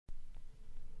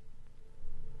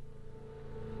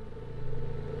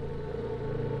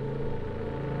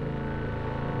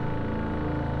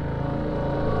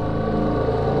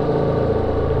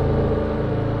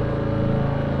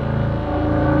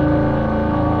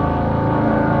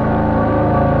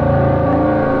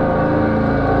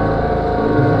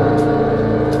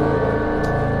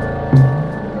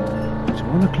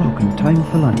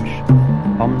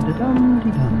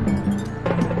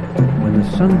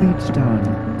sun beats down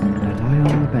and I lie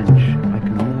on the bench, I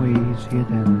can always hear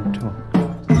them talk.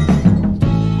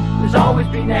 There's always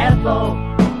been Ethel.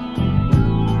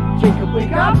 Jacob,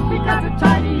 wake up, because it's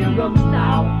time in your room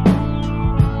now.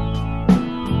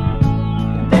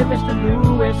 And then Mr.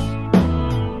 Lewis,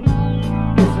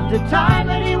 isn't it time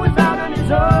that he was out on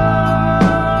his own?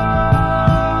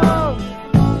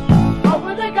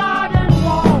 Over the garden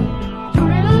wall, two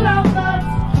little lovers,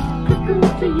 cuckoo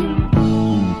to you.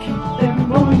 Keep them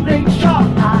moving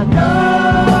short, I know.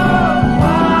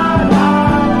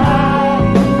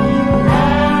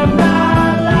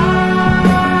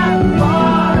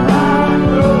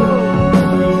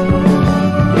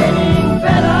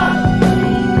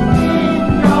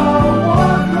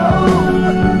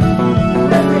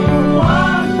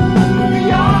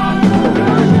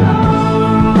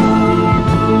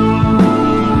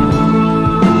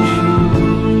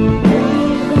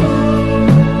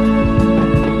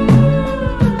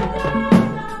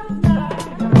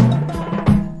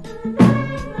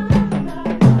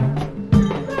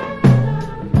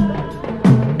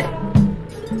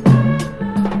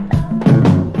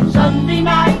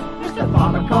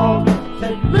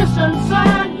 Listen,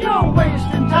 son, you're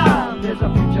wasting time. There's a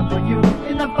future for you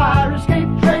in the fire escape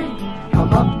train.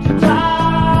 Come up to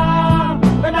town.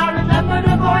 When I remember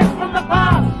the voice from the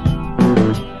past,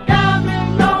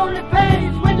 gambling lonely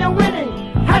pays when you're winning.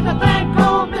 Had to thank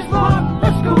old Miss Moore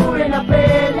for schooling a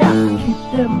failure. Keep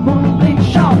them moving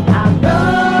short, I know.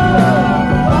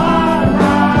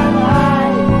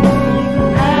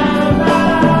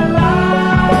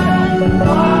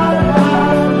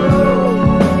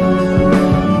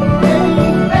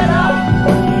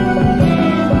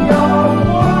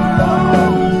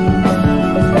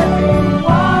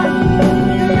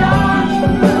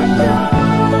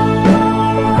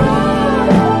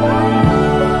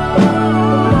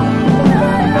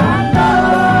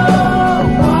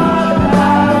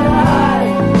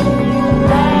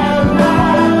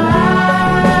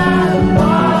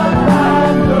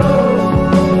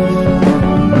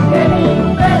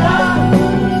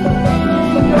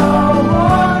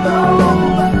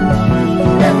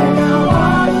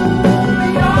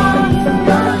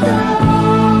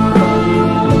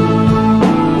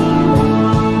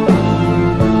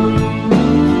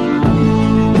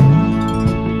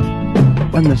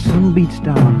 When the sun beats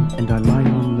down and I lie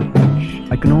on the bench,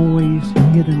 I can always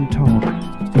hear them talk.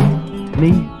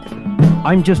 Me?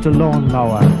 I'm just a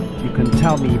lawnmower. You can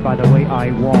tell me by the way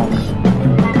I walk.